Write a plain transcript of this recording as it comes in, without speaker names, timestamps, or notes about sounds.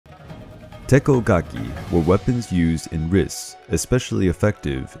Tekko-kagi were weapons used in risks, especially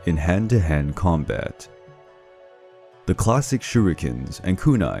effective in hand-to-hand combat. The classic shurikens and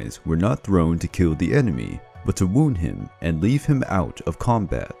kunais were not thrown to kill the enemy, but to wound him and leave him out of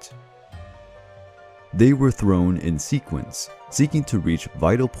combat. They were thrown in sequence, seeking to reach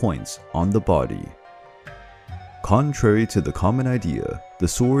vital points on the body. Contrary to the common idea, the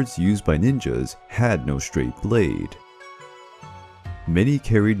swords used by ninjas had no straight blade. Many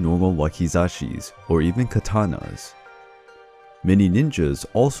carried normal wakizashis or even katanas. Many ninjas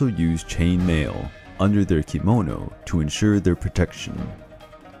also used chain mail under their kimono to ensure their protection.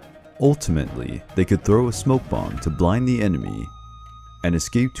 Ultimately, they could throw a smoke bomb to blind the enemy and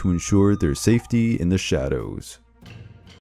escape to ensure their safety in the shadows.